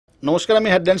নমস্কার, আমি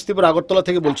হেডলাইন্স ত্রিপুরা আগরতলা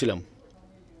থেকে বলছিলাম।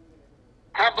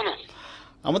 হ্যাঁ, বলুন।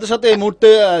 আমাদের সাথে এই মুহূর্তে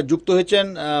যুক্ত হয়েছেন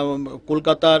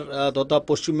কলকাতার তথা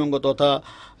পশ্চিমবঙ্গ তথা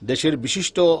দেশের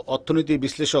বিশিষ্ট অর্থনীতি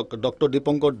বিশ্লেষক ডক্টর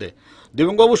দীপঙ্কর দে।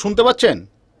 দীপঙ্করবাবু, শুনতে পাচ্ছেন?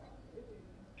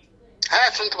 হ্যাঁ,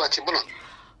 শুনতে পাচ্ছি, বলুন।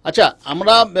 আচ্ছা,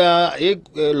 আমরা এই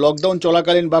লকডাউন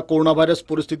চলাকালীন বা করোনা ভাইরাস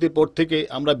পরিস্থিতির পর থেকে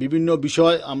আমরা বিভিন্ন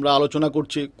বিষয় আমরা আলোচনা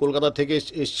করছি। কলকাতা থেকে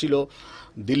এসছিল,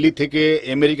 দিল্লি থেকে,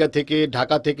 আমেরিকা থেকে,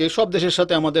 ঢাকা থেকে, সব দেশের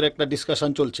সাথে আমাদের একটা ডিসকাশন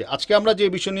চলছে। আজকে আমরা যে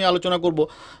বিষয় নিয়ে আলোচনা করব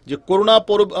যে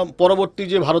পরবর্তী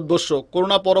যে ভারতবর্ষ,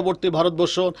 করোনা পরবর্তী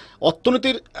ভারতবর্ষ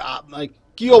অর্থনীতির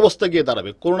কি অবস্থা গিয়ে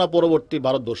দাঁড়াবে করোনা পরবর্তী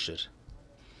ভারতবর্ষের।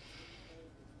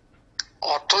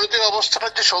 অর্থনৈতিক অবস্থাটা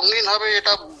যে সঙ্গীন হবে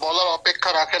এটা বলার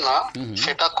অপেক্ষা রাখে না।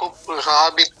 সেটা খুব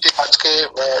স্বাভাবিক যে আজকে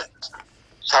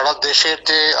সারা দেশের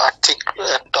যে আর্থিক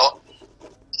একটা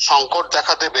সংকট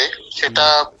দেখা দেবে সেটা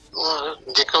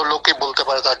যে কেউ লোকই বলতে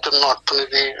পারে, তার জন্য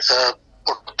অর্থনীতি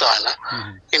করতে হয় না।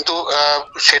 কিন্তু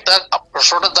সেটা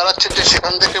প্রশ্নটা দাঁড়াচ্ছে যে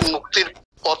সেখান থেকে মুক্তির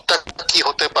পথটা কি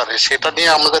হতে পারে, সেটা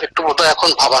নিয়ে আমাদের একটু বোধহয় এখন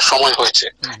ভাবার সময় হয়েছে।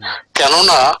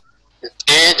 কেননা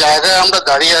যে জায়গায় আমরা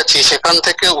দাঁড়িয়ে আছি সেখান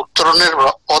থেকে উত্তরণের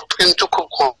পথ কিন্তু খুব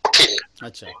কঠিন।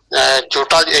 আচ্ছা,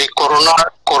 যেটা এই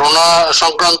করোনা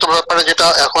সংক্রান্ত ব্যাপারে যেটা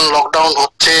এখন লকডাউন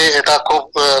হচ্ছে, এটা খুব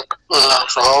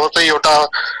স্বভাবতই ওটা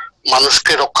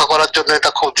মানুষকে রক্ষা করার জন্য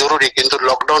এটা খুব জরুরি। কিন্তু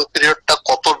লকডাউন পিরিয়ডটা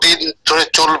কতদিন ধরে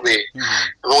চলবে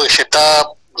এবং সেটা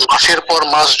মাসের পর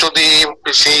মাস যদি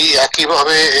সেই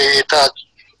একইভাবে এটা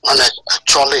মানে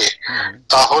চলে,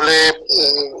 তাহলে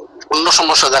অন্য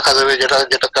সমস্যা দেখা দেবে,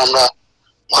 যেটাকে আমরা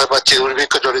ভয় পাচ্ছি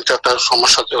দুর্ভিক্ষ জনিত একটা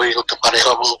সমস্যা তৈরি হতে পারে,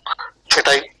 এবং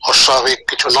সেটাই অস্বাভাবিক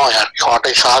কিছু নয় আর কি,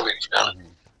 হওয়াটাই স্বাভাবিক।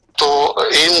 তো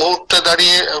এই মুহূর্তে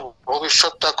দাঁড়িয়ে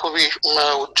ভবিষ্যৎটা খুবই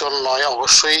উজ্জ্বল নয়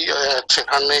অবশ্যই।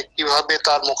 সেখানে কিভাবে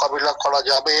তার মোকাবিলা করা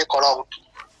যাবে,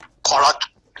 করা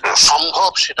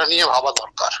সম্ভব, সেটা নিয়ে ভাবা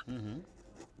দরকার।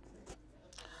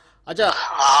 আচ্ছা,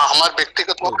 আমার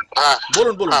ব্যক্তিগত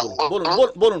বলুন বলুন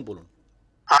বলুন বলুন বলুন।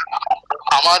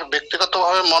 আমার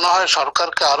ব্যক্তিগতভাবে মনে হয়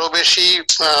সরকারকে আরো বেশি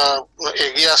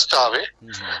এগিয়ে আসতে হবে।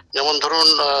 যেমন ধরুন,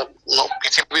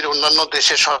 পৃথিবীর অন্যান্য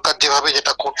দেশের সরকার যেভাবে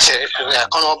যেটা করছে,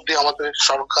 এখন অবধি আমাদের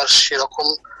সরকার সেরকম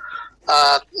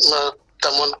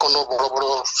তেমন কোনো বড় বড়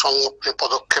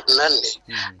পদক্ষেপ নেননি।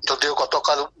 যদিও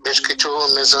গতকাল বেশ কিছু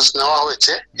মেজার্স নেওয়া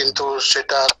হয়েছে, কিন্তু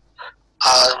সেটা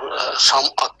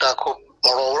একটা খুব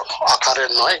বড়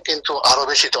আকারের নয়, কিন্তু আরো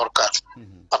বেশি দরকার।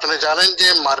 আপনি জানেন যে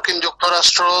মার্কিন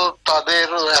যুক্তরাষ্ট্র তাদের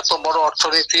এত বড়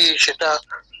অর্থনীতি,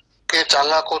 সেটাকে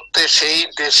চাঙ্গা করতে সেই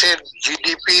দেশের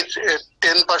জিডিপির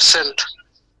 10%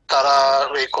 তারা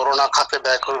এই করোনা খাতে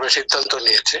ব্যয় করবে সিদ্ধান্ত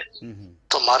নিয়েছে।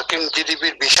 তো মার্কিন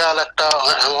জিডিপির বিশাল একটা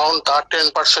অ্যামাউন্ট, তার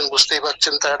 10% বুঝতেই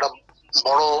পারছেন, তার একটা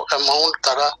বড় অ্যামাউন্ট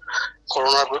তারা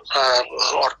করোনার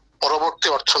পরবর্তী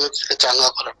অর্থনীতিকে চাঙ্গা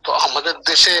করার। তো আমাদের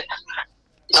দেশে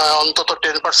অন্তত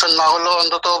 10% না হলেও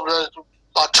অন্তত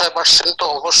 5-6% তো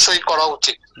অবশ্যই করা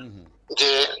উচিত,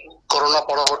 যে করোনা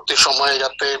পরবর্তী সময়ে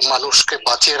যাতে মানুষকে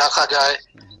বাঁচিয়ে রাখা যায়,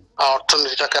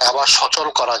 অর্থনীতিটাকে আবার সচল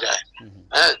করা যায়।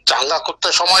 হ্যাঁ, চাঙ্গা করতে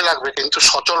সময় লাগবে, কিন্তু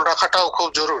সচল রাখাটাও খুব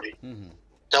জরুরি।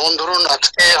 যেমন ধরুন,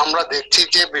 আজকে আমরা দেখছি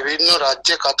যে বিভিন্ন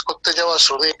রাজ্যে কাজ করতে যাওয়া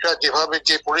শ্রমিকরা যেভাবে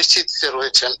যে পরিস্থিতিতে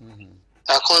রয়েছেন,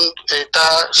 এখন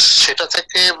সেটা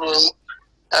থেকে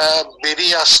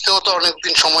বেরিয়ে আসতেও তো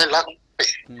অনেকদিন সময় লাগবে।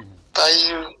 তাই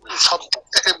সব দিক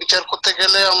থেকে বিচার করতে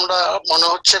গেলে আমরা মনে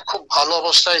হচ্ছে খুব ভালো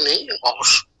অবস্থায় নেই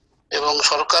অবশ্য, এবং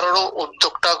সরকারেরও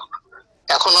উদ্যোগটা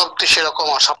এখন অব্দি সেরকম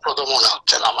আশাপ্রদ মনে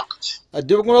হচ্ছে না আমার কাছে।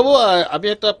 দেবকুমারবাবু, আমি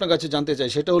একটা আপনার কাছে জানতে চাই,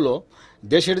 সেটা হলো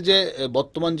দেশের যে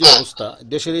বর্তমান যে অবস্থা,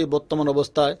 দেশের এই বর্তমান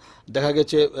অবস্থায় দেখা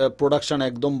গেছে প্রোডাকশন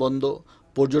একদম বন্ধ,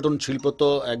 পর্যটন শিল্প তো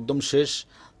একদম শেষ।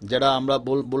 যেটা আমরা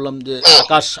বললাম যে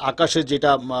আকাশে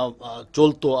যেটা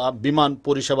চলতো বিমান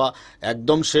পরিষেবা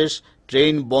একদম শেষ,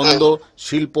 ট্রেন বন্ধ,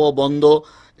 শিল্প বন্ধ।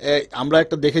 আমরা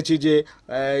একটা দেখেছি যে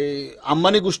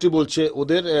আম্বানি গোষ্ঠী বলছে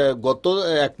ওদের গত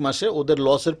এক মাসে ওদের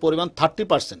লসের পরিমাণ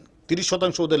 30%,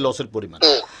 30% ওদের লসের পরিমাণ।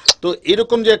 তো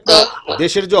এরকম যে একটা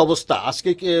দেশের যে অবস্থা আজকে,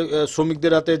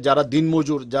 শ্রমিকদের হাতে যারা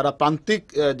দিনমজুর, যারা প্রান্তিক,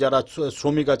 যারা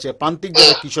শ্রমিক আছে, প্রান্তিক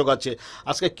যারা কৃষক আছে,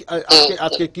 আজকে আজকে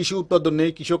আজকে কৃষি উৎপাদন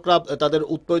নেই, কৃষকরা তাদের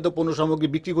উৎপাদিত পণ্য সামগ্রী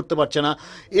বিক্রি করতে পারছে না।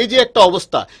 এই যে একটা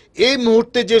অবস্থা, এই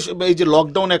মুহূর্তে যে এই যে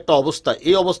লকডাউন একটা অবস্থা,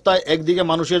 এই অবস্থায় একদিকে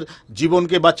মানুষের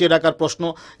জীবনকে বাঁচিয়ে রাখার প্রশ্ন,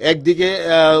 একদিকে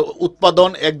উৎপাদন,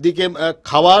 একদিকে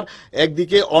খাবার,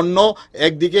 একদিকে অন্ন,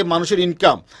 একদিকে মানুষের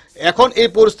ইনকাম। এখন এই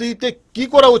পরিস্থিতিতে কি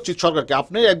করা উচিত সরকারকে?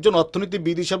 আপনি একজন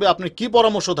অর্থনীতিবিদ হিসাবে আপনার কি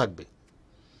পরামর্শ থাকবে?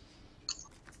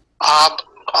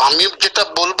 আমি যেটা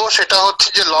বলবো সেটা হচ্ছে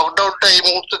যে লকডাউনটা এই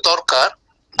মুহূর্তে দরকার।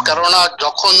 কেননা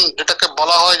যখন যেটাকে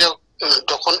বলা হয় যে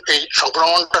যখন এই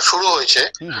সংক্রমণটা শুরু হয়েছে,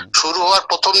 শুরু হওয়ার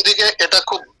প্রথম দিকে এটা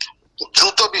খুব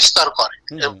দ্রুত বিস্তার করে,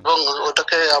 এবং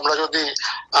ওটাকে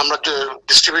আমরা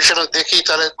ডিস্ট্রিবিউশনে দেখি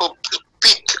তাহলে খুব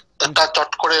পিক একটা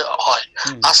চট করে হয়,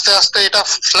 আস্তে আস্তে এটা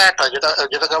ফ্ল্যাট হয়,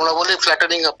 যেটাকে আমরা বলি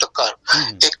ফ্ল্যাটেনিং অফ দ্য কার্ভ।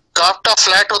 এই কার্ভটা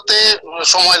ফ্ল্যাট হতে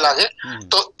সময় লাগে।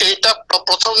 তো এইটা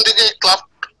প্রথম দিকে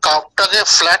কার্ভটাকে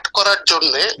ফ্ল্যাট করার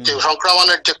জন্য যে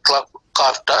সংক্রমণের যে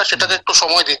কার্ভটা, সেটাকে একটু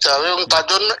সময় দিতে হবে, এবং তার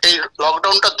জন্য এই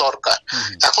লকডাউনটা দরকার।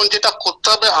 এখন যেটা করতে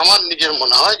হবে আমার নিজের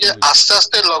মনে হয় যে আস্তে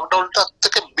আস্তে লকডাউনটা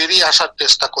থেকে বেরিয়ে আসার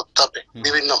চেষ্টা করতে হবে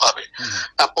বিভিন্ন ভাবে।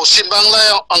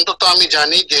 পশ্চিমবাংলায় অন্তত আমি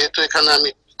জানি, যেহেতু এখানে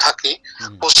আমি থাকি,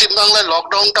 পশ্চিমবাংলায়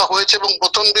লকডাউনটা হয়েছে এবং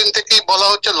প্রথম দিন থেকেই বলা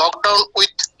হচ্ছে লকডাউন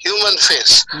উইথ হিউম্যান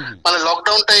ফেস। মানে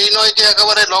লকডাউনটা এই নয় যে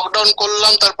একেবারে লকডাউন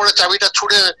করলাম তারপরে চাবিটা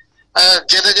ছুড়ে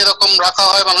জেলে যেরকম রাখা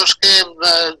হয় মানুষকে,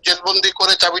 জেলবন্দি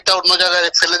করে চাবিটা অন্য জায়গায়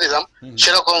ফেলে দিলাম,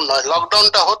 সেরকম নয়।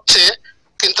 লকডাউনটা হচ্ছে,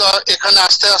 কিন্তু এখানে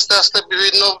আস্তে আস্তে আস্তে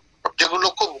বিভিন্ন যেগুলো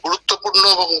খুব গুরুত্বপূর্ণ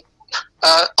এবং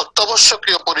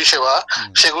অত্যাবশ্যকীয় পরিষেবা,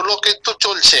 সেগুলো কিন্তু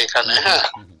চলছে এখানে। হ্যাঁ,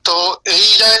 তো এই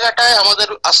জায়গাটায় আমাদের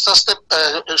আস্তে আস্তে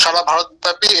সারা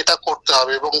ভারতব্যাপী এটা করতে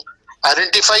হবে, এবং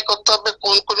আইডেন্টিফাই করতে হবে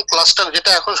কোন কোন ক্লাস্টার,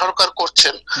 যেটা এখন সরকার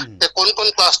করছেন, কোন কোন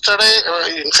ক্লাস্টারে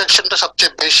ইনফেকশনটা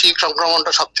সবচেয়ে বেশি,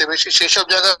 সংক্রমণটা সবচেয়ে বেশি, সেই সব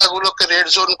জায়গাগুলোকে রেড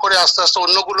জোন করে আস্তে আস্তে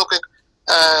অন্যগুলোকে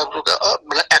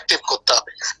অ্যাক্টিভ করতে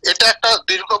হবে। এটা একটা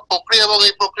দীর্ঘ প্রক্রিয়া, এবং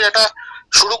এই প্রক্রিয়াটা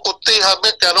শুরু করতেই হবে,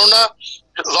 কেননা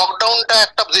লকডাউনটা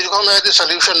একটা দীর্ঘমেয়াদী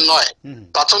সলিউশন নয়।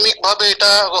 প্রাথমিকভাবে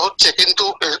এটা হচ্ছে, কিন্তু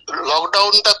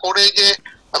লকডাউনটা করে যে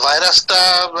ভাইরাসটা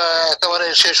একেবারে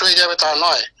শেষ হয়ে যাবে তা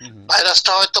নয়।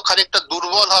 ভাইরাসটা হয়তো খানিকটা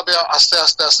দুর্বল হবে, আস্তে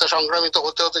আস্তে আস্তে সংক্রামিত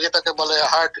হতে হতে যেটাকে বলে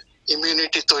হার্ড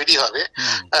ইমিউনিটি তৈরি হবে।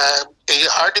 এই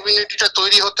হার্ড ইমিউনিটিটা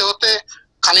তৈরি হতে হতে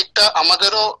খানিকটা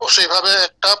আমাদেরও সেইভাবে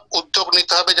একটা উদ্যোগ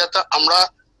নিতে হবে, যাতে আমরা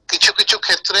কিছু কিছু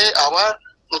ক্ষেত্রে আবার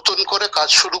নতুন করে কাজ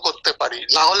শুরু করতে পারি।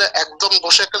 না হলে একদম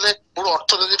বসে গেলে পুরো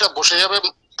অর্থনীতিটা বসে যাবে,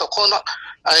 তখন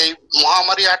এই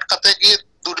মহামারী আটকাতে গিয়ে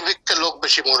দুর্ভিক্ষে লোক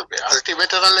বেশি মরবে,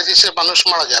 আলটিমেট অ্যানালিসিসে মানুষ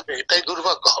মারা যাবে, এটাই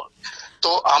দুর্ভাগ্য হবে। তো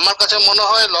আমার কাছে মনে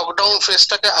হয় লকডাউন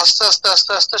ফেজটাকে আস্তে আস্তে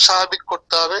আস্তে আস্তে স্বাভাবিক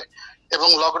করতে হবে, এবং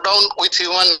লকডাউন উইথ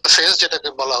হিউম্যান ফেজ যেটাকে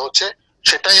বলা হচ্ছে,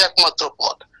 সেটাই একমাত্র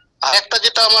পথ। আর একটা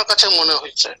যেটা আমার কাছে মনে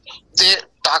হয়েছে যে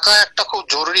টাকা একটা খুব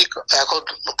জরুরি এখন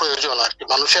প্রয়োজন আর কি,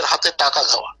 মানুষের হাতে টাকা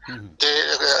দেওয়া। যে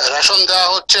রেশন দেওয়া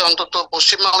হচ্ছে, অন্তত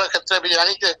পশ্চিমবাংলার ক্ষেত্রে আমি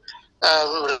জানি যে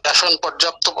রেশন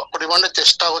পর্যাপ্ত পরিমাণে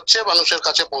চেষ্টা হচ্ছে মানুষের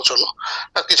কাছে পৌঁছানো।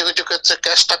 কিছু কিছু ক্ষেত্রে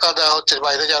ক্যাশ টাকা দেওয়া হচ্ছে,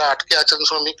 বাইরে যারা আটকে আছেন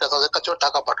শ্রমিকরা, তাদের কাছেও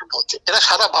টাকা পাঠানো হচ্ছে। এটা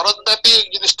সারা ভারতব্যাপী এই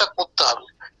জিনিসটা করতে হবে।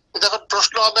 দেখুন,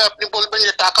 প্রশ্ন হবে, আপনি বলবেন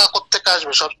যে টাকা কোত্থেকে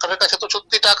আসবে, সরকারের কাছে তো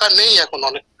সত্যি টাকা নেই এখন,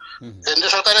 অনেক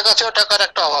কেন্দ্রীয় সরকারের কাছেও টাকার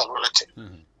একটা অভাব রয়েছে।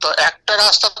 তো একটা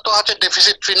রাস্তা তো আছে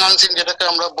ডেফিসিট ফিনান্সিং, যেটাকে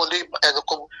আমরা বলি,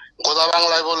 এরকম গোদা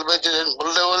বাংলায় বলবে যে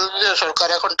সরকার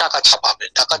এখন টাকা ছাপাবে,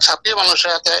 টাকা ছাপিয়ে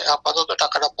মানুষের হাতে আপাতত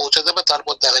টাকাটা পৌঁছে দেবে,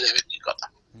 তারপর দেখা যাবে কি কথা।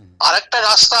 আরেকটা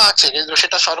রাস্তা আছে, কিন্তু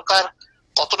সেটা সরকার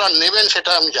কতটা নেবেন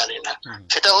সেটা আমি জানি না।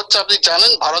 সেটা হচ্ছে, আপনি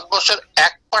জানেন ভারতবর্ষের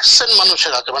 1%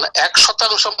 মানুষের হাতে, মানে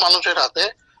 1% মানুষের হাতে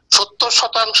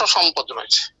 70% সম্পদ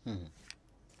রয়েছে,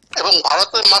 এবং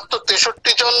ভারতের মাত্র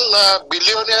 63 জন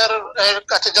বিলিয়নিয়ার এর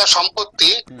কাছে যা সম্পত্তি,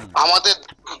 আমাদের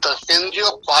কেন্দ্রীয়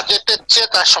বাজেটের চেয়ে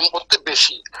তার সম্পত্তি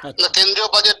বেশি। কেন্দ্রীয়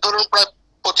বাজেট ধরুন প্রায়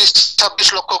 25-26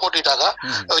 লক্ষ কোটি টাকা,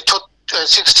 ওই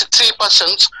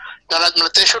 63% যারা,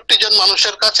 মানে 63 জন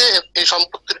মানুষের কাছে এই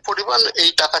সম্পত্তির পরিমাণ এই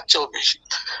টাকার চেয়েও বেশি।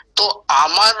 তো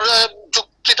আমার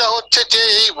যুক্তিটা হচ্ছে যে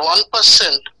এই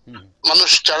 1% মানুষ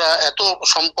যারা এত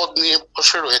সম্পদ নিয়ে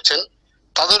বসে রয়েছেন,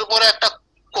 তাদের উপরে একটা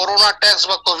করোনা ট্যাক্স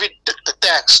বা কোভিড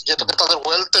ট্যাক্স, যেটাকে তাদের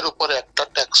ওয়েলথের উপরে একটা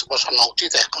ট্যাক্স বসানো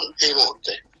উচিত এখন এই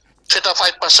মুহূর্তে। সেটা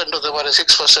 5% হতে পারে,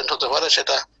 6% হতে পারে,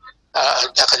 সেটা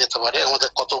দেখা যেতে পারে, আমাদের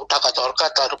কত টাকা দরকার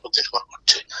তার উপর নির্ভর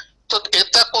করছে। তো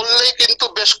এটা করলেই কিন্তু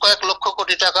বেশ কয়েক লক্ষ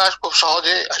কোটি টাকা খুব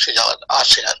সহজে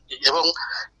আসে আর কি। এবং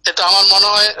এটা আমার মনে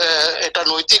হয় এটা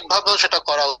নৈতিক ভাবেও সেটা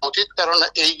করা উচিত, কারণ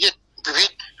এই যে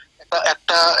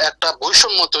একটা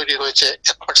বৈষম্য তৈরি হয়েছে,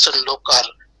 1% লোক আর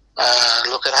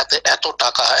লোকের হাতে এত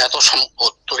টাকা, এত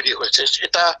সম্পদ তৈরি হয়েছে,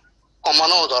 সেটা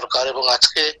কমানো দরকার। এবং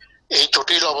আজকে এই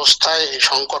জটিল অবস্থায়, এই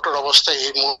সংকটের অবস্থায়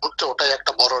এই মুহূর্তে ওটাই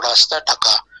একটা বড় রাস্তা,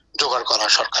 টাকা জোগাড় করা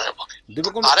সরকারের পক্ষে।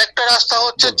 আরেকটা রাস্তা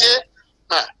হচ্ছে যে,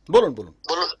 হ্যাঁ বলুন বলুন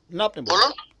বলুন না আপনি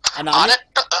বলুন।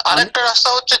 আরেকটা রাস্তা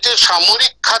হচ্ছে যে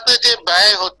সামরিক খাতে যে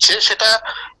ব্যয় হচ্ছে, সেটা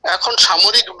এখন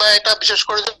সামরিক ব্যয়টা বিশেষ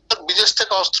করে বিদেশ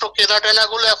থেকে অস্ত্র কেনা টেনা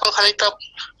গুলো এখন খানিকটা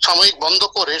সাময়িক বন্ধ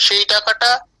করে সেই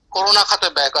টাকাটা করোনা খাতে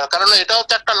ব্যয় করা, কারণ এটাও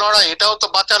তো একটা লড়াই, এটাও তো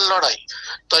বাঁচার লড়াই।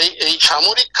 তো এই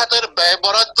সামরিক খাতের ব্যয়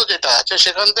বরাদ্দ যেটা আছে,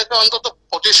 সেখান থেকে অন্তত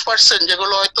 25%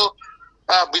 যেগুলো হয়তো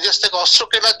বিদেশ থেকে অস্ত্র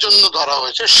কেনার জন্য ধরা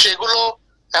হয়েছে, সেগুলো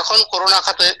এখন করোনা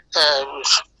খাতে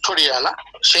ছড়িয়ে আনা,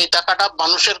 সেই টাকাটা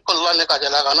মানুষের কল্যাণে কাজে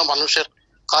লাগানো, মানুষের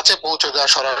কাছে পৌঁছে দেওয়া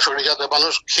সরাসরি, যাতে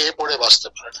মানুষ খেয়ে পড়ে বাঁচতে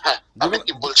পারে। হ্যাঁ, আপনি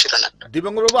কি বলছিলেন একটা?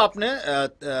 দিবঙ্গরবাবু, আপনি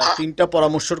তিনটা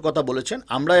পরামর্শের কথা বলেছেন।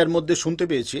 আমরা এর মধ্যে শুনতে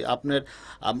পেয়েছি আপনার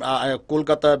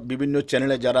কলকাতার বিভিন্ন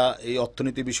চ্যানেলে যারা এই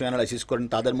অর্থনীতি বিষয়ে অ্যানালাইসিস করেন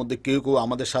তাদের মধ্যে কেউ কেউ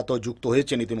আমাদের সাথেও যুক্ত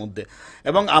হয়েছেন ইতিমধ্যে,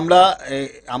 এবং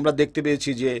আমরা দেখতে পেয়েছি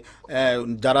যে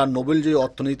যারা নোবেল যে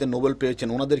অর্থনীতিতে নোবেল পেয়েছেন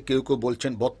ওনাদের কেউ কেউ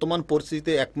বলছেন বর্তমান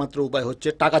পরিস্থিতিতে একমাত্র উপায় হচ্ছে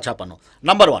টাকা ছাপানো,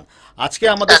 নাম্বার ওয়ান। আজকে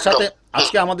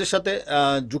আমাদের সাথে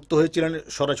যুক্ত হয়েছিলেন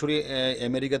সরাসরি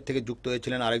আমেরিকার থেকে যুক্ত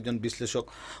হয়েছিলেন আরেকজন বিশ্লেষক।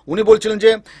 উনি বলছিলেন যে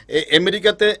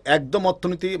আমেরিকাতে একদম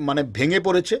অর্থনীতি মানে ভেঙে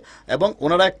পড়েছে, এবং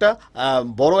ওনারা একটা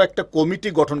বড় একটা কমিটি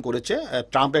গঠন করেছে,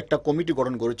 ট্রাম্প একটা কমিটি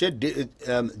গঠন করেছে,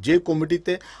 যে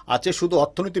কমিটিতে আছে শুধু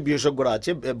অর্থনীতি বিশেষজ্ঞরা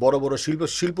আছে, বড় বড়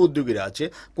শিল্প উদ্যোগীরা আছে,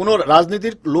 কোনো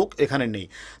রাজনীতির লোক এখানে নেই।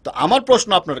 তো আমার প্রশ্ন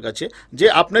আপনার কাছে, যে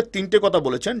আপনার তিনটে কথা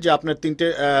বলেছেন, যে আপনার তিনটে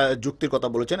যুক্তির কথা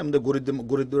বলেছেন, আমাদের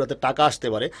গরিবদের হাতে টাকা আসতে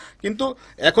পারে, কিন্তু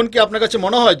এখন কি আপনার কাছে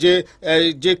মনে হয়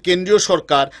যে কেন্দ্রীয়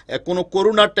সরকার কোনো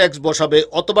করোনা ট্যাক্স বসাবে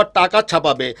অথবা টাকা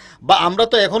ছাপাবে? বা আমরা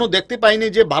তো এখনো দেখতে পাইনি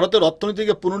যে ভারতের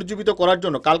অর্থনীতিকে পুনর্জীবিত করার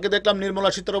জন্য, কালকে দেখলাম নির্মলা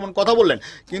সীতারামন কথা বললেন,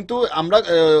 কিন্তু আমরা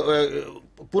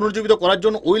পুনর্জীবিত করার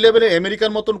জন্য ওই লেভেলে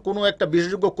আমেরিকার মতন কোনো একটা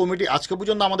বিশেষজ্ঞ কমিটি আজকে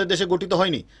পর্যন্ত আমাদের দেশে গঠিত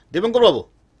হয়নি। দেবঙ্কর বাবু,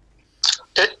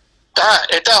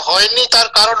 এটা হয়নি, তার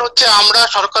কারণ হচ্ছে আমরা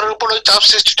সরকারের উপর ওই চাপ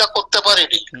সৃষ্টিটা করতে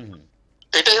পারিনি।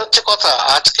 এটাই হচ্ছে কথা।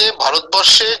 আজকে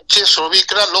ভারতবর্ষের যে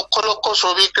শ্রমিকরা, লক্ষ লক্ষ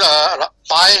শ্রমিকরা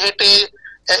পায়ে হেঁটে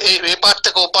এই এপার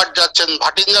থেকে ওপার যাচ্ছেন,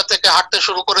 ভাটিন্দা থেকে হাঁটতে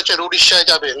শুরু করেছেন উড়িষ্যায়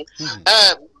যাবেন,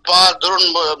 হ্যাঁ, বা ধরুন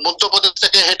মধ্যপ্রদেশ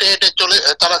থেকে হেঁটে হেঁটে চলে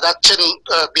তারা যাচ্ছেন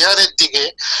বিহারের দিকে।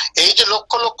 এই যে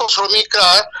লক্ষ লক্ষ শ্রমিকরা,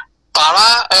 তারা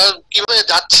কিভাবে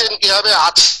যাচ্ছেন, কিভাবে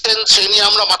আছেন, সে নিয়ে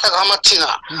আমরা মাথা ঘামাচ্ছি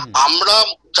না। আমরা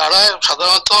যারা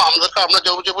সাধারণত আমরা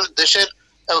যে বলি দেশের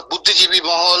বুদ্ধিজীবী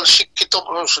মহল, শিক্ষিত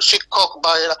শিক্ষক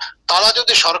বা তারা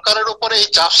যদি সরকারের উপরে এই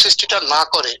চাপ সৃষ্টিটা না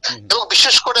করে, এবং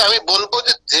বিশেষ করে আমি বলবো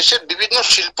যে দেশের বিভিন্ন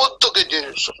শিল্পোদ্যোগের যে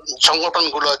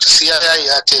সংগঠনগুলো আছে, সিআইআই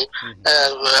আছে,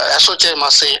 অ্যাসোচেম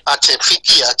আছে,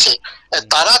 ফিকি আছে,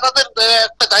 তারা তাদের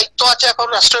একটা দায়িত্ব আছে এখন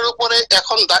রাষ্ট্রের উপরে,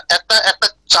 এখন একটা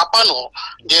চাপানো,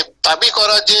 যে দাবি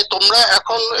করা যে তোমরা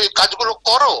এখন এই কাজগুলো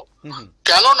করো,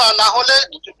 কেন না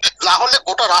হলে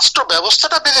গোটা রাষ্ট্র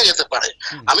ব্যবস্থাটা ভেঙে যেতে পারে।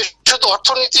 আমি শুধু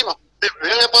অর্থনীতি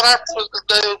ভেঙে পড়ার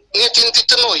নিয়ে চিন্তিত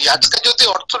নই। আজকে যদি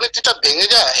অর্থনীতিটা ভেঙে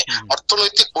যায়,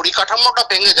 অর্থনৈতিক পরিকাঠামোটা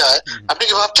ভেঙে যায়, আপনি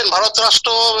কি ভাবছেন ভারত রাষ্ট্র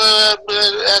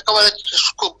একেবারে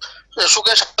খুব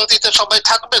সুখে শান্তিতে সবাই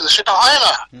থাকবেন? সেটা হয়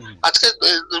না। আজকে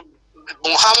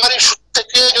মহামারী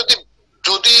থেকে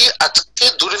যদি আজকে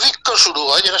দুর্ভিক্ষ শুরু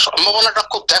হয়, যেটা সম্ভাবনাটা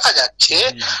খুব দেখা যাচ্ছে,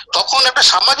 তখন একটা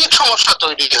সামাজিক সমস্যা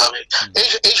তৈরি হবে।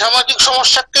 এই সামাজিক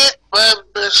সমস্যাকে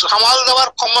সামাল দেওয়ার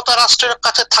ক্ষমতা রাষ্ট্রের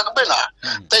কাছে থাকবে না।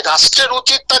 তাই রাষ্ট্রের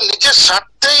উচিত তার নিজের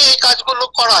স্বার্থেই এই কাজগুলো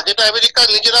করা, যেটা আমেরিকা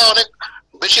নিজেরা অনেক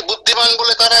বেশি বুদ্ধিমান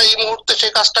বলে তারা এই মুহূর্তে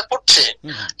সেই কাজটা করছে,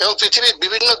 এবং পৃথিবীর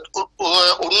বিভিন্ন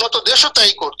উন্নত দেশও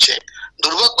তাই করছে।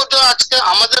 দুর্ভাগ্য যে আজকে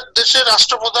আমাদের দেশের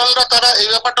রাষ্ট্রপ্রধানরা তারা এই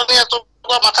ব্যাপারটা নিয়ে এত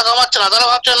মাথা ঘামাচ্ছে না। তারা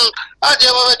ভাবছেন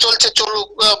যেভাবে চলছে চলুক,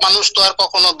 মানুষ তো আর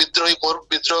কখনো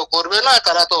বিদ্রোহ করবে না,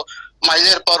 তারা তো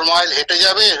মাইলের পর মাইল হেঁটে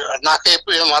যাবে, না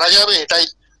খেয়ে মারা যাবে, এটাই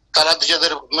তারা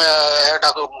নিজেদের একটা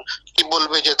কি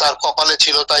বলবে যে তার কপালে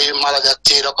ছিল তাই মারা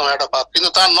যাচ্ছে, এরকম একটা ভাব। কিন্তু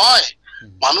তা নয়।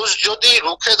 মানুষ যদি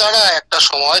রুখে দাঁড়ায় একটা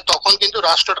সময়, তখন কিন্তু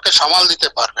রাষ্ট্রটাকে সামাল দিতে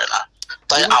পারবে না।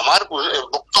 তাই আমার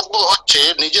বক্তব্য হচ্ছে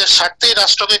নিজের স্বার্থেই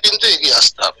রাষ্ট্রকে কিন্তু এগিয়ে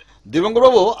আসতে হবে। দিবঙ্কর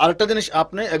বাবু, আরেকটা জিনিস,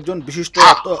 আপনি একজন বিশিষ্ট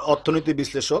অর্থনীতি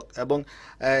বিশ্লেষক, এবং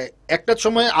একটা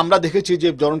সময় আমরা দেখেছি যে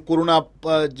যখন করোনা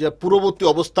যে পূর্ববর্তী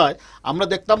অবস্থায় আমরা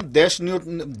দেখতাম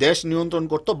দেশ নিয়ন্ত্রণ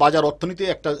করতো বাজার অর্থনীতি,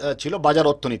 একটা ছিল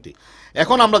বাজার অর্থনীতি।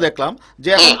 এখন আমরা দেখলাম যে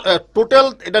এখন টোটাল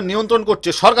এটা নিয়ন্ত্রণ করছে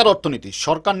সরকার অর্থনীতি,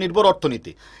 সরকার নির্ভর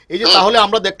অর্থনীতি। এই যে তাহলে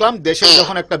আমরা দেখলাম দেশে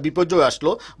যখন একটা বিপর্যয়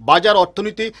আসলো, বাজার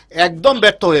অর্থনীতি একদম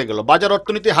ব্যর্থ হয়ে গেল, বাজার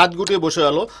অর্থনীতি হাত গুটিয়ে বসে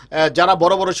গেল। যারা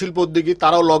বড় বড় শিল্প উদ্যোগী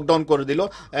তারাও লকডাউন করে দিল,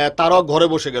 তারাও ঘরে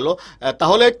বসে গেল।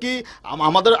 তাহলে কি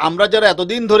আমরা যারা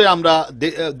এতদিন ধরে আমরা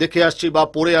দেখে আসছি বা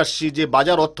পড়ে আসছি যে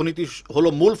বাজার অর্থনীতি হলো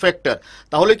মূল ফ্যাক্টর,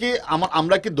 তাহলে কি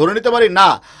আমরা কি ধরে নিতে পারি না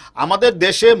আমাদের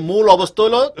দেশে মূল অবস্থা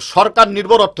হলো সরকার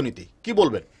নির্ভর অর্থনীতি? কি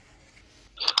বলবেন?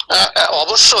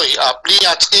 অবশ্যই। আপনি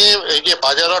আজকে এই যে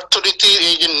বাজার অর্থনীতি,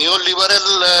 এই যে নিও লিবারেল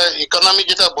ইকোনমি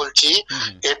যেটা বলছি,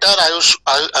 এটার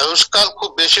আয়ুষ্কাল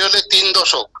খুব বেশি হলে 3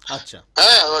 দশক। আচ্ছা,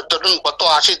 হ্যাঁ, ধরুন গত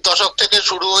 80 দশক থেকে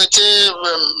শুরু হয়েছে,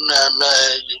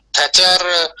 থ্যাচার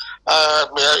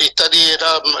ইত্যাদি,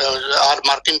 এরা আর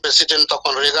মার্কিন প্রেসিডেন্ট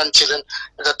তখন রেগান ছিলেন,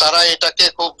 তারা এটাকে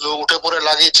খুব উঠে পড়ে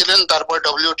লাগিয়েছিলেন। তারপরে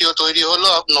ডব্লিউটিও তৈরি হলো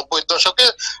 90 দশকে।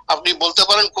 আপনি বলতে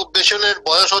পারেন খুব বেশি হলে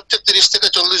বয়স হচ্ছে 30 থেকে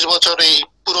 40 বছর এই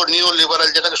পুরো নিও লিবারেল,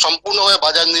 যেটাকে সম্পূর্ণভাবে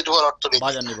বাজার নির্ভর অর্থনীতি।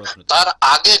 তার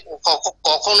আগে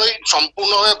কখনোই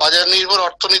সম্পূর্ণভাবে বাজার নির্ভর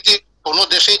অর্থনীতি কোনো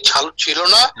দেশেই ছিল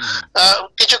না।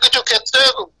 কিছু কিছু ক্ষেত্রে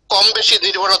কম বেশি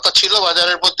নির্ভরতা ছিল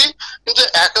বাজারের প্রতি, কিন্তু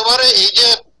একেবারে এই যে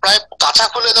প্রায় কাঁচা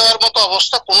খুলে দেওয়ার মতো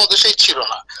অবস্থা কোনো দেশেই ছিল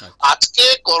না। আজকে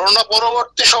করোনা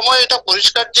পরবর্তী সময়ে এটা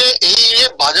পরিষ্কার যে এই যে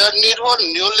বাজার নির্ভর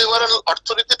নিউলিবারাল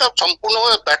অর্থনীতিটা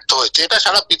সম্পূর্ণভাবে ব্যর্থ হয়েছে, এটা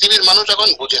সারা পৃথিবীর মানুষ এখন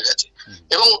বুঝে গেছে।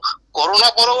 এবং করোনা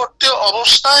পরবর্তী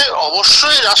অবস্থায়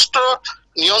অবশ্যই রাষ্ট্র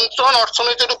নিয়ন্ত্রণ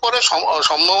অর্থনীতির উপরে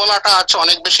সম্ভাবনাটা আছে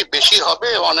অনেক বেশি হবে,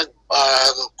 অনেক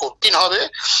কঠিন হবে।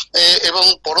 এবং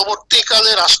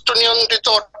পরবর্তীকালে রাষ্ট্র নিয়ন্ত্রিত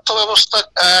অর্থ ব্যবস্থা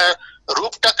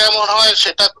রূপটা কেমন হয়,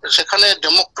 সেটা সেখানে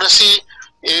ডেমোক্রেসি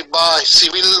বা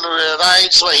সিভিল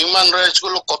রাইটস বা হিউম্যান রাইটস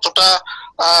গুলো কতটা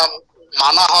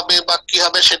মানা হবে বা কি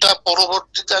হবে, সেটা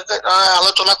পরবর্তীতে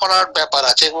আলোচনা করার ব্যাপার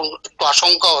আছে এবং একটু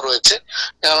আশঙ্কাও রয়েছে।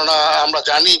 কেননা আমরা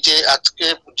জানি যে আজকে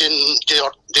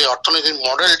যে অর্থনীতির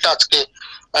মডেলটা আজকে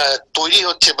তৈরি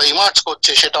হচ্ছে বা ইমার্জ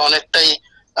করছে, সেটা অনেকটাই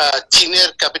চীনের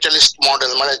ক্যাপিটালিস্ট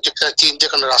মডেল, মানে চীন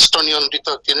যেখানে রাষ্ট্র নিয়ন্ত্রিত,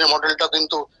 চীনের মডেলটা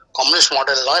কিন্তু কমিউনিস্ট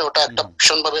মডেল নয়, ওটা একটা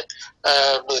ভীষণভাবে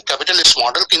ক্যাপিটালিস্ট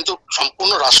মডেল, কিন্তু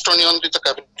সম্পূর্ণ রাষ্ট্র নিয়ন্ত্রিত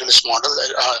ক্যাপিটালিস্ট মডেল,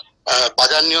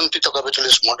 বাজার নিয়ন্ত্রিত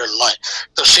ক্যাপিটালিস্ট মডেল নয়।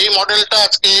 তো সেই মডেলটা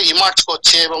আজকে ইমার্জ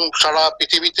করছে এবং সারা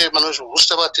পৃথিবীতে মানুষ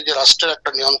বুঝতে পারছে যে রাষ্ট্রের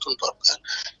একটা নিয়ন্ত্রণ দরকার।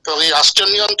 এবং এই রাষ্ট্র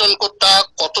নিয়ন্ত্রণটা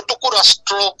কতটুকু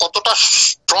রাষ্ট্র, কতটা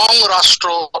স্ট্রং রাষ্ট্র,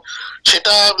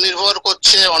 সেটা নির্ভর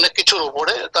করছে অনেক কিছুর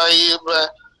উপরে। তাই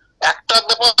একটা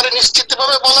ব্যাপারে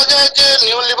নিশ্চিতভাবে বলা যায় যে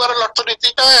নিউলিবারাল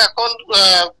অর্থনীতিটা এখন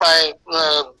প্রায়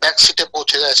ব্যাকসিটে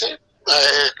পৌঁছে গেছে।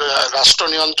 রাষ্ট্র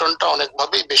নিয়ন্ত্রণটা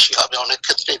অনেকভাবেই বেশি হবে, অনেক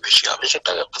ক্ষেত্রেই বেশি হবে,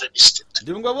 সেটা ব্যাপারে নিশ্চিত।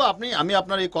 বাবু, আমি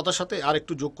আপনার এই কথার সাথে আর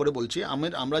একটু যোগ করে বলছি।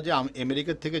 আমরা যে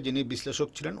আমেরিকার থেকে যিনি বিশ্লেষক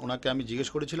ছিলেন, ওনাকে আমি জিজ্ঞেস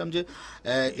করেছিলাম যে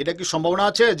এটা কি সম্ভাবনা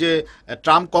আছে যে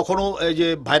ট্রাম্প কখনো এই যে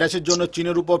ভাইরাসের জন্য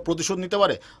চীনের উপর প্রতিশোধ নিতে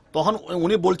পারে? তখন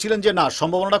উনি বলছিলেন যে না,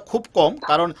 সম্ভাবনাটা খুব কম,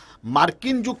 কারণ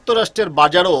মার্কিন যুক্তরাষ্ট্রের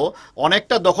বাজারও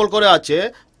অনেকটা দখল করে আছে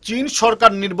চীন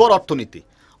সরকার নির্ভর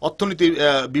অর্থনীতির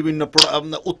বিভিন্ন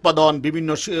উৎপাদন, বিভিন্ন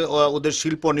ওদের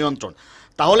শিল্প নিয়ন্ত্রণ।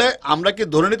 তাহলে আমরা কি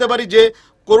ধরে নিতে পারি যে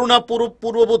করোনা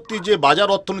পূর্ববর্তী যে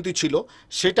বাজার অর্থনীতি ছিল,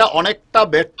 সেটা অনেকটা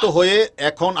ব্যর্থ হয়ে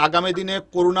এখন আগামী দিনে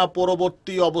করোনা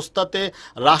পরবর্তী অবস্থাতে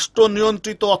রাষ্ট্র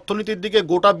নিয়ন্ত্রিত অর্থনীতির দিকে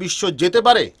গোটা বিশ্ব যেতে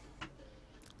পারে?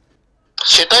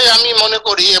 সেটাই আমি মনে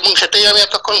করি এবং সেটাই আমি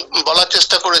এতক্ষণ বলার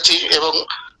চেষ্টা করেছি। এবং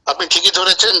আপনি ঠিকই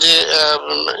ধরেছেন যে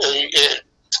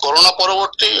করোনা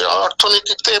পরবর্তী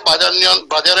অর্থনীতিতে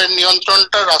বাজারের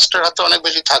নিয়ন্ত্রণটা রাষ্ট্রের হাতে অনেক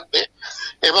বেশি থাকবে।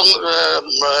 এবং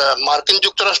মার্কিন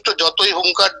যুক্তরাষ্ট্র যতই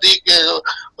হুঙ্কার দিক,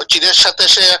 চীনের সাথে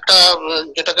সে একটা,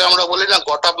 যেটাকে আমরা বলি না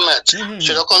গট আপ ম্যাচ,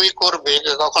 সেরকমই করবে।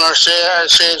 কখন আর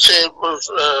সে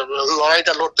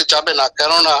লড়াইটা লড়তে যাবে না,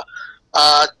 কেননা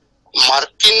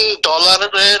মার্কিন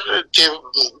ডলারের যে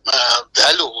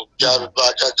ভ্যালু,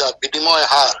 যা বিনিময়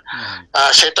হার,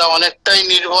 সেটা অনেকটাই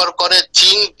নির্ভর করে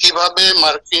চীন কিভাবে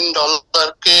মার্কিন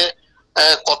ডলারকে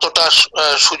কতটা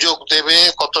সুযোগ দেবে,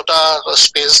 কতটা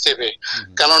স্পেস দেবে।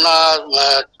 কেননা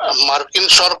মার্কিন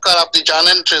সরকার, আপনি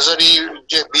জানেন, ট্রেজারি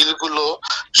যে বিলগুলো,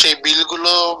 সেই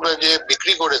বিলগুলো যে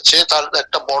বিক্রি করেছে, তার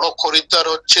একটা বড় খরিদ্দার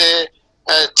হচ্ছে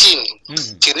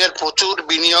চীনের প্রচুর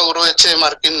বিনিয়োগ রয়েছে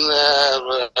মার্কিন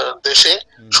দেশে,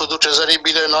 শুধু ট্রেজারি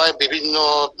বিলে নয়, বিভিন্ন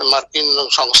মার্কিন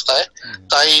সংস্থায়।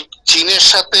 তাই চীনের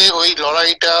সাথে ওই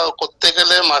লড়াইটা করতে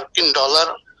গেলে মার্কিন ডলার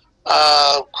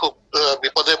খুব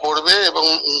বিপদে পড়বে এবং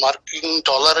মার্কিন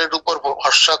ডলারের উপর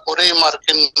ভরসা করেই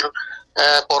মার্কিন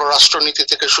পররাষ্ট্রনীতি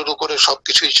থেকে শুরু করে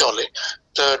সবকিছুই চলে।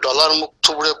 তো ডলার মুখ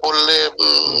থুবড়ে পড়লে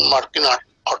মার্কিন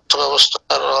অর্থ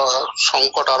ব্যবস্থার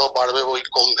সংকট আরো বাড়বে, বই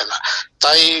কমবে না।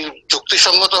 তাই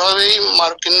যুক্তিসঙ্গতভাবেই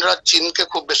মার্কিনরা চীনকে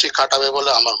খুব বেশি খাটাবে বলে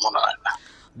আমার মনে হয় না।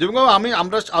 দীপঙ্কর,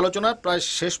 আমরা আলোচনার প্রায়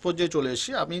শেষ পর্যায়ে চলে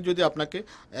এসেছি। আমি যদি আপনাকে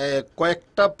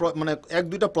কয়েকটা মানে এক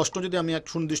দুইটা প্রশ্ন যদি আমি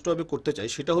সুনির্দিষ্টভাবে করতে চাই,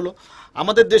 সেটা হলো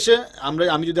আমাদের দেশে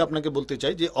আমি যদি আপনাকে বলতে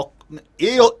চাই যে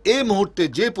এই মুহূর্তে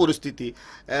যে পরিস্থিতি,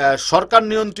 সরকার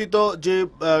নিয়ন্ত্রিত যে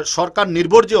সরকার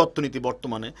নির্ভর যে অর্থনীতি,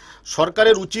 বর্তমানে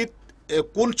সরকারের উচিত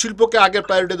কোন শিল্পকে আগে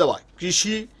প্রায়োরিটি দেওয়া?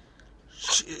 কৃষি,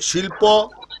 শিল্প,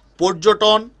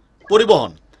 পর্যটন,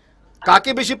 পরিবহন,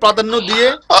 কাকে বেশি প্রাধান্য দিয়ে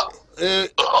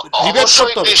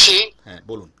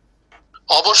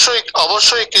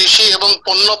অবশ্যই কৃষি এবং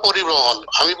পণ্য পরিবহন।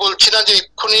 আমি বলছি না যে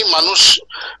এক্ষুনি মানুষ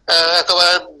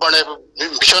একেবারে মানে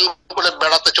ভীষণ করে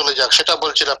বেড়াতে চলে যাক, সেটা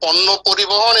বলছি না। পণ্য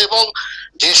পরিবহন এবং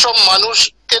যেসব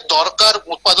মানুষকে দরকার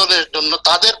উৎপাদনের জন্য,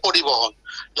 তাদের পরিবহন।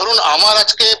 ধরুন আমার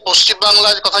আজকে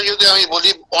পশ্চিমবাংলার কথা যদি আমি বলি,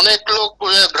 অনেক লোক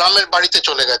গ্রামের বাড়িতে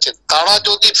চলে গেছে। তারা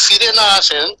যদি ফিরে না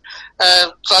আসেন,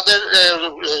 তাদের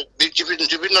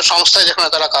বিভিন্ন সংস্থায় যেখানে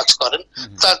তারা কাজ করেন,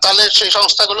 তাহলে সেই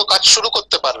সংস্থাগুলো কাজ শুরু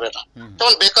করতে পারবে না।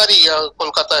 যেমন বেকারি,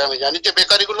 কলকাতায় আমি জানি যে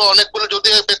বেকারিগুলো অনেকগুলো, যদি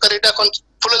বেকারিটা এখন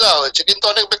খুলে দেওয়া হয়েছে, কিন্তু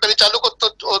অনেক বেকারি চালু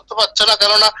করতে পারছে না,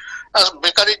 কেননা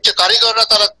বেকারির যে কারিগররা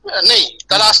তারা নেই,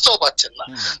 তারা আসতেও পারছেন না।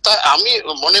 তাই আমি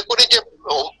মনে করি যে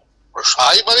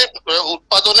স্বাভাবিকভাবে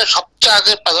উৎপাদনে সবচেয়ে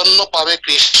আগে প্রাধান্য পাবে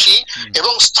কৃষি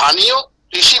এবং স্থানীয়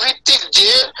কৃষিভিত্তিক যে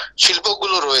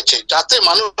শিল্পগুলো রয়েছে, যাতে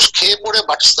মানুষ খেয়ে পড়ে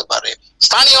বাঁচতে পারে।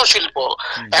 স্থানীয় শিল্প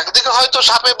একদিকে হয়তো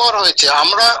সাপে বর হয়েছে,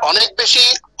 আমরা অনেক বেশি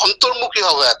অন্তর্মুখী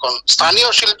হব এখন। স্থানীয়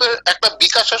শিল্পের একটা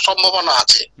বিকাশের সম্ভাবনা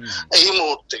আছে এই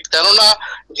মুহূর্তে, কেননা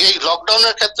এই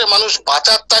লকডাউনের ক্ষেত্রে মানুষ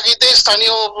বাঁচার তাগিদে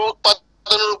স্থানীয়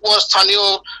উৎপাদনের উপর, স্থানীয়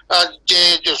যে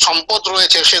সম্পদ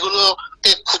রয়েছে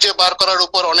সেগুলোকে খুঁজে বার করার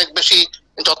উপর অনেক বেশি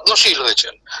যত্নশীল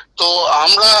হয়েছেন। তো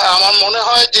আমার মনে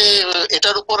হয় যে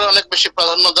এটার উপরে অনেক বেশি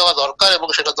প্রাধান্য দেওয়া দরকার এবং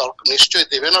সেটা নিশ্চয়ই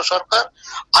দেবেনও সরকার।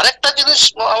 আরেকটা জিনিস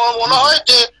আমার মনে হয়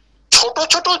যে ছোট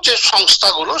ছোট যে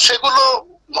সংস্থাগুলো সেগুলো,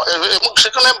 এবং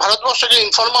সেখানে ভারতবর্ষে যে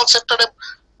ইনফরমাল সেক্টরে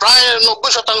প্রায়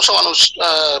 90% মানুষ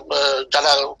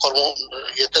যারা কর্ম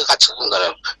ইয়েতে আছেন, যারা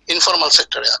ইনফরমাল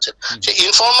সেক্টরে আছেন, সেই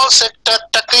ইনফরমাল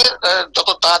সেক্টরটাকে যত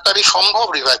তাড়াতাড়ি সম্ভব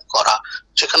রিভাইভ করা,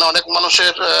 সেখানে অনেক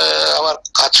মানুষের আবার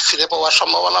কাজ ফিরে পাওয়ার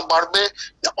সম্ভাবনা বাড়বে,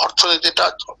 অর্থনীতিটা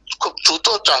খুব দ্রুত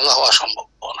চাঙ্গা হওয়ার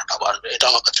সম্ভাবনাটা বাড়বে, এটা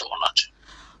আমার কাছে মনে হচ্ছে।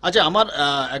 আচ্ছা, আমার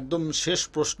একদম শেষ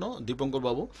প্রশ্ন দীপঙ্কর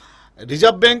বাবু,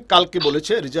 রিজার্ভ ব্যাংক কালকে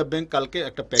বলেছে, রিজার্ভ ব্যাংক কালকে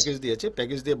একটা প্যাকেজ দিয়েছে,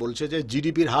 প্যাকেজ দিয়ে বলছে যে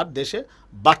জিডিপির হার দেশে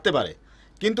বাড়তে পারে,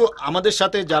 কিন্তু আমাদের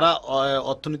সাথে যারা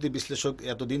অর্থনীতি বিশ্লেষক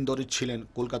এতদিন ধরে ছিলেন,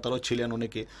 কলকাতারও ছিলেন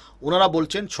অনেকে, ওনারা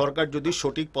বলছেন সরকার যদি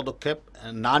সঠিক পদক্ষেপ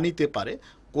না নিতে পারে,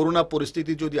 করোনা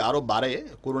পরিস্থিতি যদি আরও বাড়ে,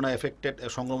 করোনা এফেক্টেড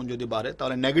সংক্রমণ যদি বাড়ে,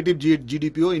 তাহলে নেগেটিভ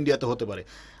জিডিপিও ইন্ডিয়াতে হতে পারে।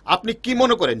 আপনি কি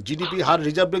মনে করেন, জিডিপি হার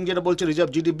রিজার্ভ ব্যাংক যেটা বলছে রিজার্ভ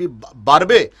জিডিপি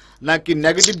বাড়বে নাকি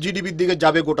নেগেটিভ জিডিপির দিকে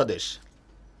যাবে গোটা দেশ?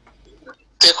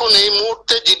 দেখুন, এই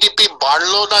মুহূর্তে জিডিপি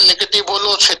বাড়লো না নেগেটিভ হলো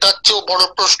সেটার চেয়েও বড়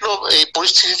প্রশ্ন এই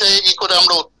পরিস্থিতিতে কি করে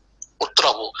আমরা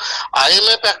উতরাবো।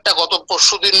 আইএমএফ একটা গত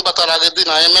পরশুদিন বা তার আগের দিন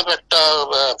আইএমএফ একটা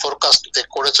ফোরকাস্ট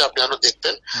করেছে, আপনি আরো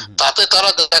দেখবেন, তাতে তারা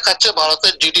দেখাচ্ছে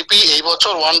ভারতের জিডিপি এই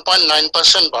বছর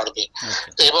 1.9% বাড়বে,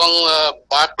 এবং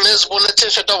বার্কলেস বলেছে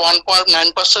সেটা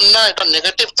 1.9% না, এটা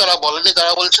নেগেটিভ তারা বলেনি,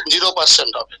 তারা বলছে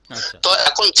 0% হবে। তো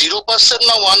এখন 0%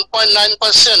 না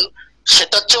 1.9%,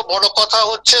 সেটার চেয়ে বড় কথা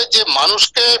হচ্ছে যে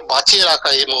মানুষকে বাঁচিয়ে রাখা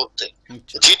এই মুহূর্তে।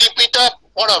 জিডিপিটা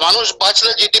পড়া, মানুষ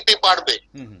বাঁচলে জিডিপি বাড়বে,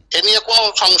 এ নিয়ে কোনো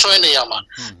সংশয় নেই আমার,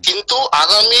 কিন্তু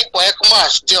আগামী কয়েক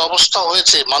মাস যে অবস্থা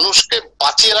হয়েছে, মানুষকে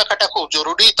বাঁচিয়ে রাখাটা খুব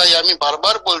জরুরি। তাই আমি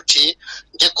বারবার বলছি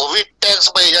যে কোভিড ট্যাক্স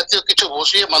বা এই জাতীয় কিছু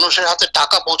বসিয়ে মানুষের হাতে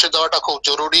টাকা পৌঁছে দেওয়াটা খুব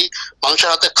জরুরি, মানুষের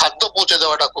হাতে খাদ্য পৌঁছে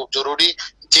দেওয়াটা খুব জরুরি।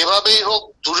 যেভাবেই হোক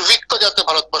দুর্ভিক্ষ যাতে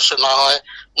ভারতবর্ষে না হয়,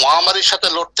 মহামারীর সাথে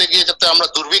লড়তে গিয়ে যাতে আমরা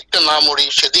দুর্ভিক্ষে না মরি,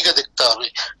 সেদিকে দেখতে হবে।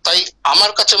 তাই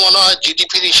আমার কাছে মনে হয়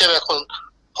জিডিপির হিসেবে এখন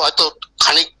হয়তো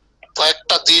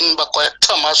কয়েকটা দিন বা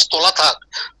কয়েকটা মাস তোলা থাক,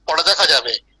 পরে দেখা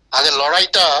যাবে। আগে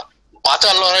লড়াইটা,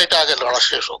 বাঁচার লড়াইটা আগে লড়া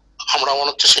শেষ হোক, আমরা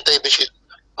মনে হচ্ছে সেটাই বেশি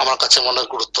আমার কাছে মনে হয়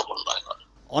গুরুত্বপূর্ণ।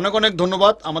 অনেক অনেক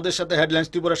ধন্যবাদ। আমাদের সাথে হেডলাইন্স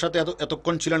ত্রিপুরার সাথে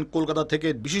এতক্ষণ ছিলেন কলকাতা থেকে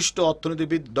বিশিষ্ট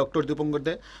অর্থনীতিবিদ ডক্টর দীপঙ্কর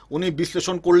দে। উনি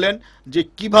বিশ্লেষণ করলেন যে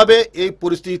কিভাবে এই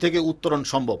পরিস্থিতি থেকে উত্তরণ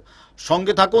সম্ভব।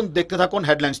 সঙ্গে থাকুন, দেখতে থাকুন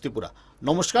হেডলাইন্স ত্রিপুরা।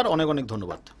 নমস্কার, অনেক অনেক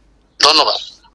ধন্যবাদ। ধন্যবাদ।